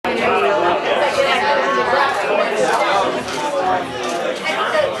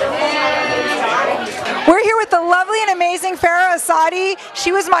Assadi.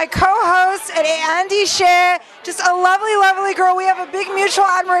 She was my co-host at Andy Share. Just a lovely, lovely girl. We have a big mutual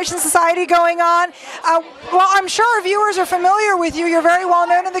admiration society going on. Well, I'm sure our viewers are familiar with you. You're very well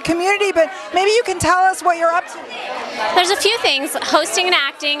known in the community, but maybe you can tell us what you're up to. There's a few things. Hosting and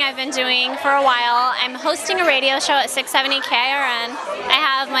acting I've been doing for a while. I'm hosting a radio show at 670 KRN. I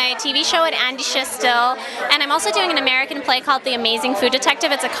have my TV show at Andy Share still, and I'm also doing an American play called The Amazing Food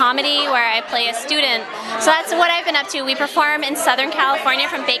Detective. It's a comedy where I play a student. So that's what I've been up to. We perform in Southern California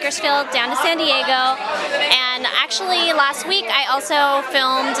from Bakersfield down to San Diego, and actually last week I also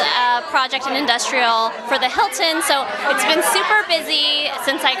filmed a project in industrial for the Hilton, so it's been super busy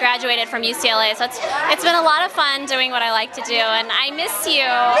since I graduated from UCLA, so it's been a lot of fun doing what I like to do, and I miss you.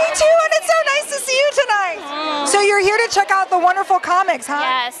 Me too, and it's so nice to see you tonight. So you're here to check out the wonderful comics, huh?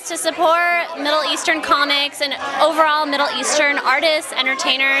 Yes, to support Middle Eastern comics and overall Middle Eastern artists,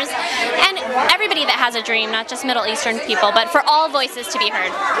 entertainers, and everybody that has a dream, not just Middle Eastern people, but for all voices to be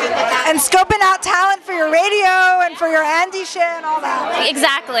heard. And scoping out talent for your radio and for your Andy Share and all that.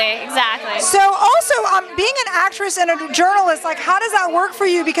 Exactly, exactly. So also, being an actress and a journalist, like how does that work for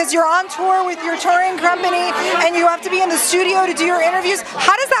you? Because you're on tour with your touring company and you have to be in the studio to do your interviews.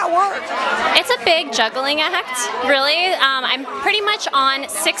 How does that work? It's a big juggling act, really. I'm pretty much on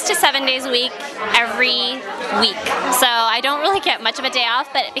 6 to 7 days a week, every week. So I don't really get much of a day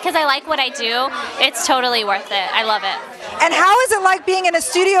off, but because I like what I do, it's totally worth it. I love it. And how is it like being in a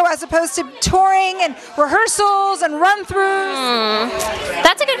studio as opposed to touring and rehearsals and run-throughs?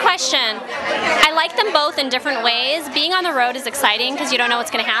 That's a good question. I like them both in different ways. Being on the road is exciting because you don't know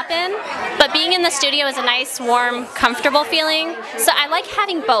what's going to happen, but being in the studio is a nice, warm, comfortable feeling. So I like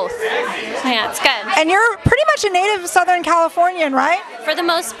having both. Yeah, it's good. And you're pretty much a native Southern Californian, right? For the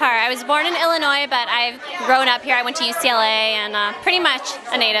most part. I was born in Illinois, but I've grown up here. I went to UCLA and pretty much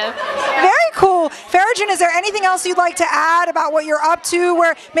a native. Very cool. Farrah, is there anything else you'd like to add about what you're up to,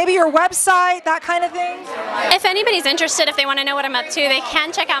 where maybe your website, that kind of thing? If anybody's interested, if they want to know what I'm up to, they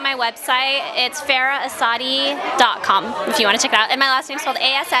can check out my website. It's farrahassadi.com if you want to check it out. And my last name's spelled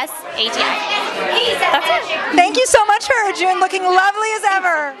Assadi. That's it. Thank you so much, Farrah, looking lovely as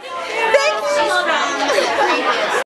ever. Thank you.